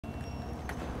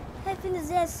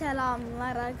Hepinize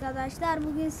selamlar arkadaşlar.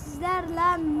 Bugün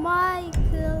sizlerle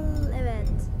Michael, evet,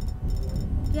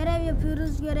 görev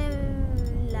yapıyoruz.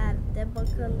 Görevlerde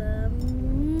bakalım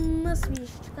nasıl bir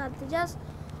iş çıkartacağız.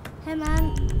 Hemen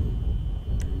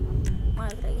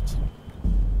Michael'a geçelim.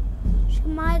 Çünkü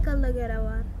Michael'da görev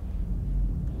var.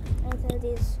 Evet,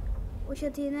 evdeyiz. O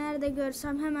çatıyı nerede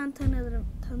görsem hemen tanırım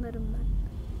ben.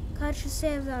 Karşısı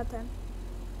ev zaten.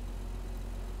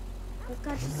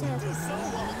 Karşısı ev.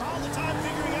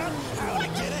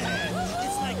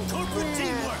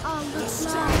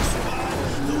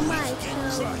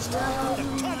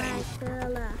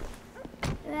 Michael'a.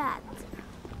 Evet.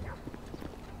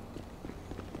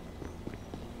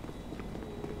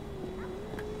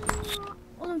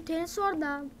 Oğlum tenis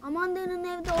orada. Amanda'nın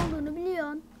evde olduğunu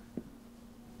biliyorsun.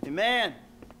 Hey man.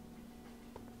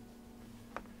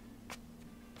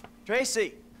 Tracy.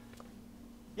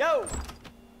 Yo.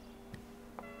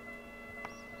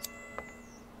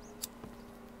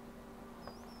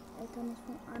 Evet,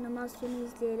 animasyonu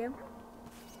izleyelim.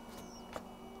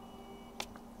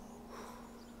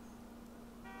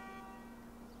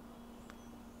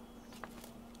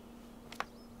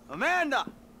 Amanda!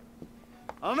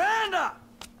 Amanda!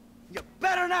 You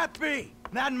better not be!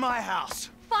 Not in my house.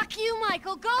 Fuck you,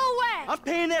 Michael. Go away! I'm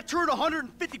paying that turd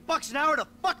 $150 an hour to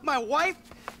fuck my wife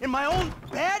in my own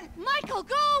bed? Michael,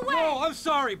 go away! No, I'm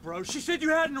sorry, bro. She said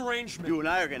you had an arrangement. You and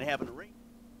I are gonna have an arrangement.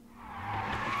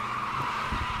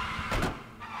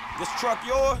 This truck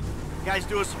yours? Guy's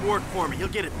doing some work for me. He'll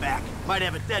get it back. Might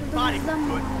have a dead body for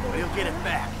good, but he'll get it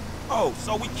back. Oh,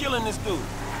 so we killing this dude?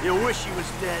 You'll wish he was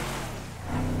dead.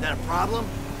 That a problem?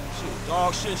 Shit,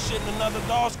 dog shit shitting another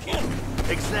dog's kennel.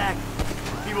 Exactly.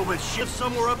 People been shipped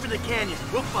somewhere up in the canyon.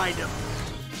 We'll find them.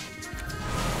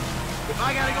 If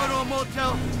I gotta go to a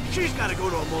motel, she's gotta go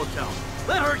to a motel.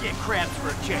 Let her get crabs for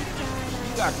a change.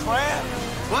 You got crab?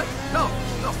 What? No.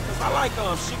 Cause I like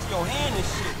shake your hand and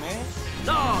shit, man.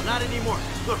 No, not anymore.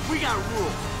 Look, we got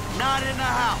rules. Not in the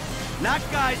house. Not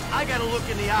guys I gotta look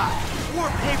in the eye. Or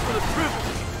pay for the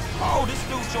privilege. Oh, this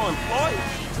dude's your employee?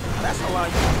 That's a lot.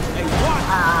 Hey, what?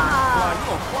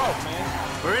 You a pro, man.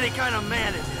 Or any kind of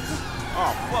man it is.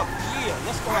 Oh, fuck yeah.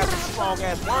 Let's go have some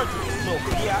strong-ass words with this little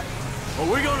biatch. Well,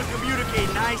 we're gonna communicate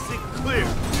nice and clear.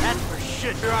 That's for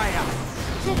shit. Your eye out.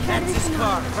 That's his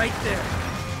car, right there.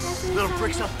 Little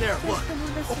bricks up there, look.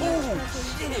 Oh,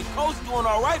 shit. Coach doing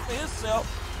all right for himself.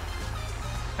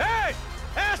 Hey,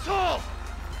 asshole!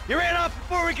 You ran off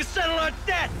before we could settle our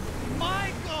debt.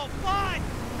 Michael, fine.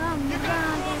 Tamam,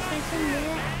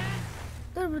 şimdi.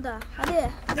 Dur burada.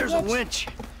 Hadi. There's a winch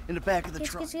in the back of the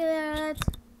trunk. Evet.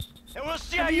 And we'll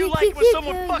see how you like when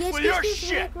someone fucks with your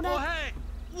shit. Well, hey,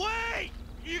 wait!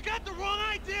 You got the wrong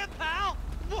idea, pal.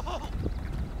 Whoa!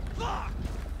 Fuck!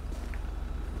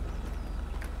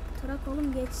 Trak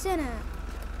oğlum geçsene.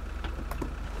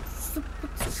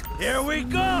 Here we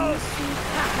go!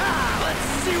 Let's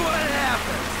see what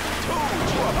happens. Dude,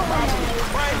 you are probably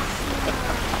crazy.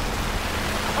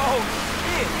 Oh,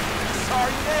 shit.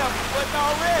 Sorry now, but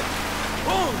already.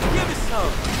 Boom, give me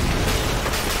some.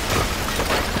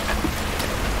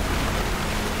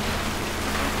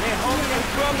 Man, homie, they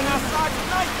drugging outside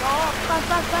tonight, dog.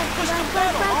 Push the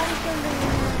pedal,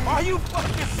 homie. Are you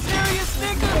fucking serious,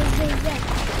 nigga?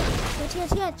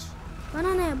 Geç.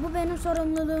 Bana ne? Bu benim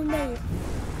sorumluluğum değil.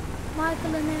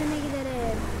 Michael'ın evine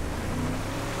giderim.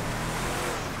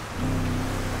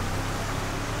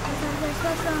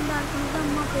 Arkadaşlar şu anda arkamızdan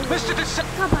mahvoluyor.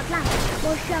 Kapat lan.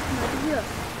 Boş yapma, biliyor.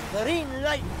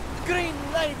 Green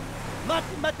light,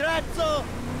 matrazzo.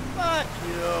 Fuck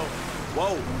you.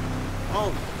 Whoa.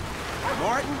 Oh,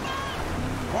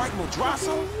 Martin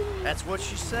Madrasso? That's what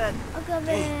she said.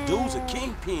 Hey, dude's a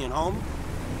kingpin, homie.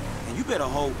 And you better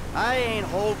hope. I ain't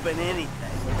hoping anything.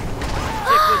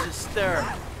 Dick was a stir.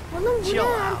 Oğlum bu Chill ne?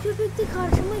 out. Köpekli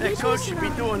karşıma That geçmesin coach should be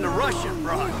abi. doing the Russian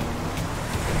broad.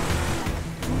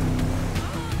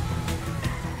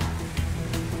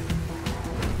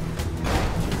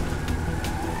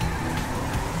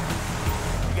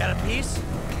 You got a piece?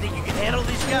 Think you can handle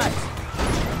these guys?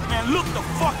 Man, look the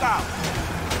fuck out!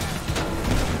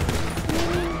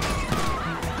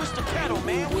 Push the pedal,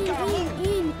 man. We gotta move.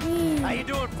 İn. How you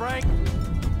doing, Frank?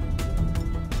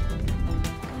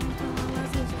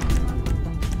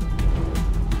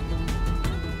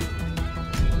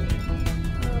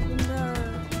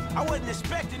 I wasn't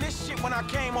expecting this shit when I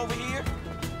came over here.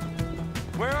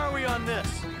 Where are we on this?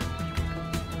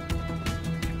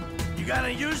 You gonna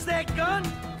use that gun?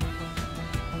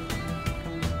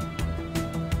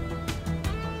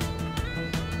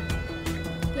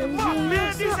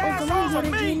 Geleceği yoksa o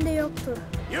zaman geleceğinde yoktur.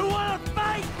 You wanna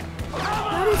fight?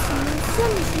 Neresin lan? Sen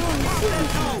misin oğlum? Siz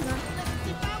misiniz lan?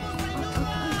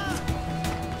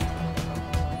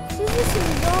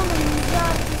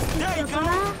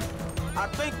 I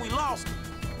think we lost him.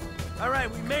 All right,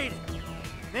 we made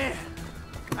it. Man,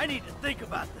 I need to think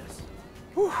about this.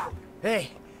 Whew.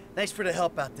 Hey, thanks for the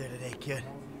help out there today, kid.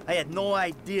 I had no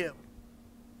idea.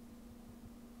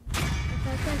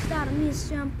 Arkadaşlar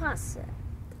misyon pası.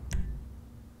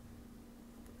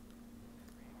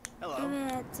 Hello.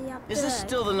 Evet yaptık. Is this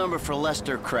still the number for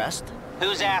Lester Crest?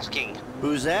 Who's asking?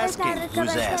 Who's Evet asking? Who's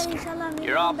arkadaşlar, asking? inşallah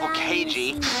You're awful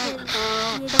cagey.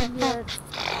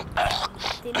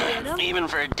 Diliyorum. Even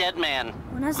for a dead man,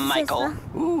 O nasıl ses Michael. lan?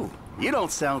 Ooh, you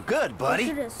don't sound good, buddy.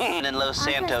 Görüşürüz. In Los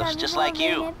Santos, Arkadaşlar, just bu like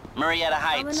you. beğenip Marietta Abone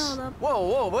Heights. olup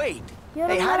Whoa, wait. Hey,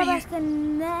 how yorumlara do you... başka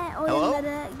ne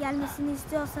oyunları gelmesini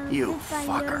istiyorsanız You lütfen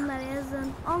fucker. yorumlara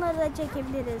yazın. Onları da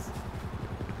çekebiliriz.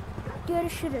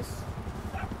 Görüşürüz.